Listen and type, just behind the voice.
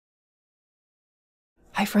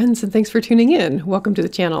Hi friends, and thanks for tuning in. Welcome to the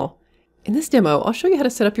channel. In this demo, I'll show you how to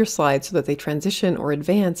set up your slides so that they transition or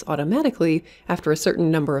advance automatically after a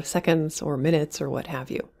certain number of seconds or minutes or what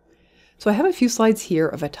have you. So I have a few slides here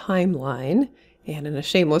of a timeline, and in a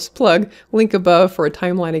shameless plug, link above for a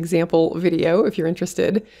timeline example video if you're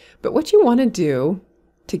interested. But what you want to do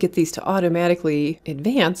to get these to automatically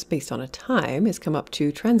advance based on a time is come up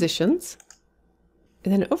to Transitions.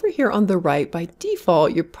 And then over here on the right, by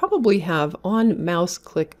default, you probably have on mouse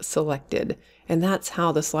click selected, and that's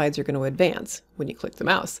how the slides are going to advance when you click the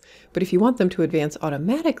mouse. But if you want them to advance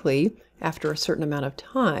automatically after a certain amount of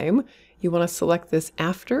time, you want to select this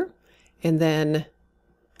after, and then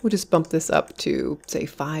we'll just bump this up to, say,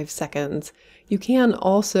 5 seconds. You can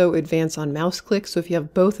also advance on mouse click, so if you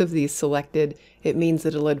have both of these selected, it means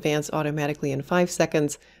that it'll advance automatically in 5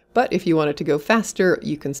 seconds, but if you want it to go faster,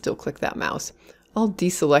 you can still click that mouse. I'll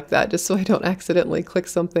deselect that just so I don't accidentally click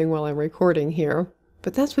something while I'm recording here.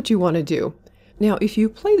 But that's what you want to do. Now, if you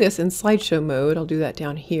play this in slideshow mode, I'll do that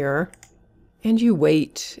down here, and you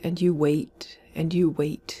wait, and you wait, and you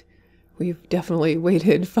wait. We've definitely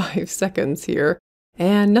waited 5 seconds here,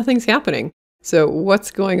 and nothing's happening. So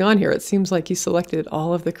what's going on here? It seems like you selected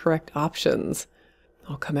all of the correct options.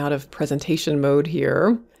 I'll come out of presentation mode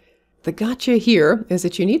here. The gotcha here is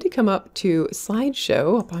that you need to come up to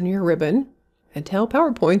slideshow up on your ribbon, and tell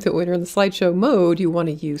PowerPoint that when you're in the slideshow mode, you want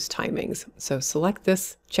to use timings. So select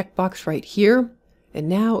this checkbox right here. And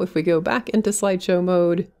now if we go back into slideshow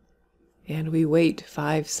mode and we wait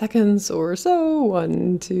 5 seconds or so,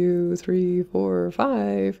 1, 2, 3, 4,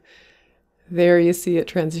 5, there you see it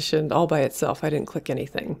transitioned all by itself. I didn't click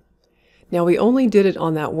anything. Now we only did it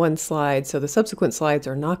on that one slide, so the subsequent slides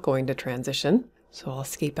are not going to transition. So I'll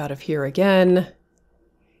escape out of here again.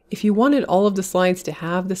 If you wanted all of the slides to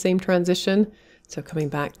have the same transition, so coming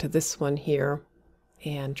back to this one here,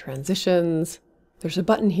 and transitions, there's a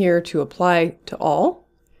button here to apply to all.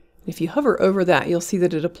 If you hover over that, you'll see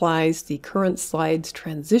that it applies the current slide's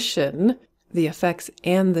transition, the effects,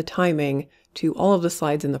 and the timing to all of the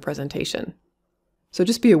slides in the presentation. So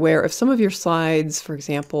just be aware, if some of your slides, for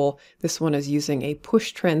example, this one is using a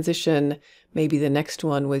push transition, maybe the next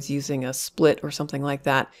one was using a split or something like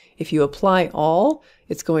that. If you apply all,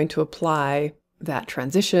 it's going to apply that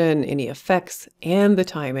transition, any effects, and the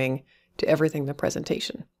timing to everything in the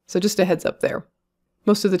presentation. So just a heads up there.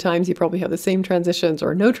 Most of the times you probably have the same transitions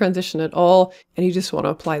or no transition at all, and you just want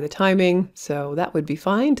to apply the timing. So that would be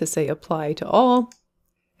fine to say apply to all.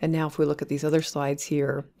 And now if we look at these other slides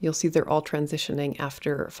here, you'll see they're all transitioning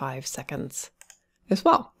after 5 seconds as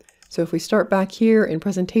well. So if we start back here in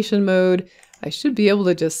presentation mode, I should be able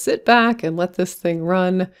to just sit back and let this thing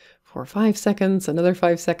run for 5 seconds, another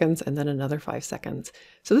 5 seconds, and then another 5 seconds.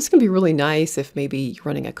 So this can be really nice if maybe you're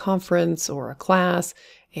running a conference or a class,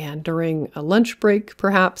 and during a lunch break,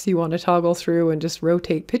 perhaps you want to toggle through and just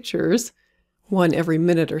rotate pictures, one every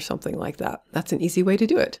minute or something like that. That's an easy way to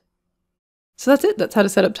do it. So that's it. That's how to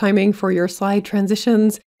set up timing for your slide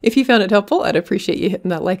transitions. If you found it helpful, I'd appreciate you hitting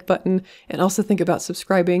that like button, and also think about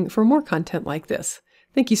subscribing for more content like this.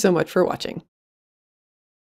 Thank you so much for watching.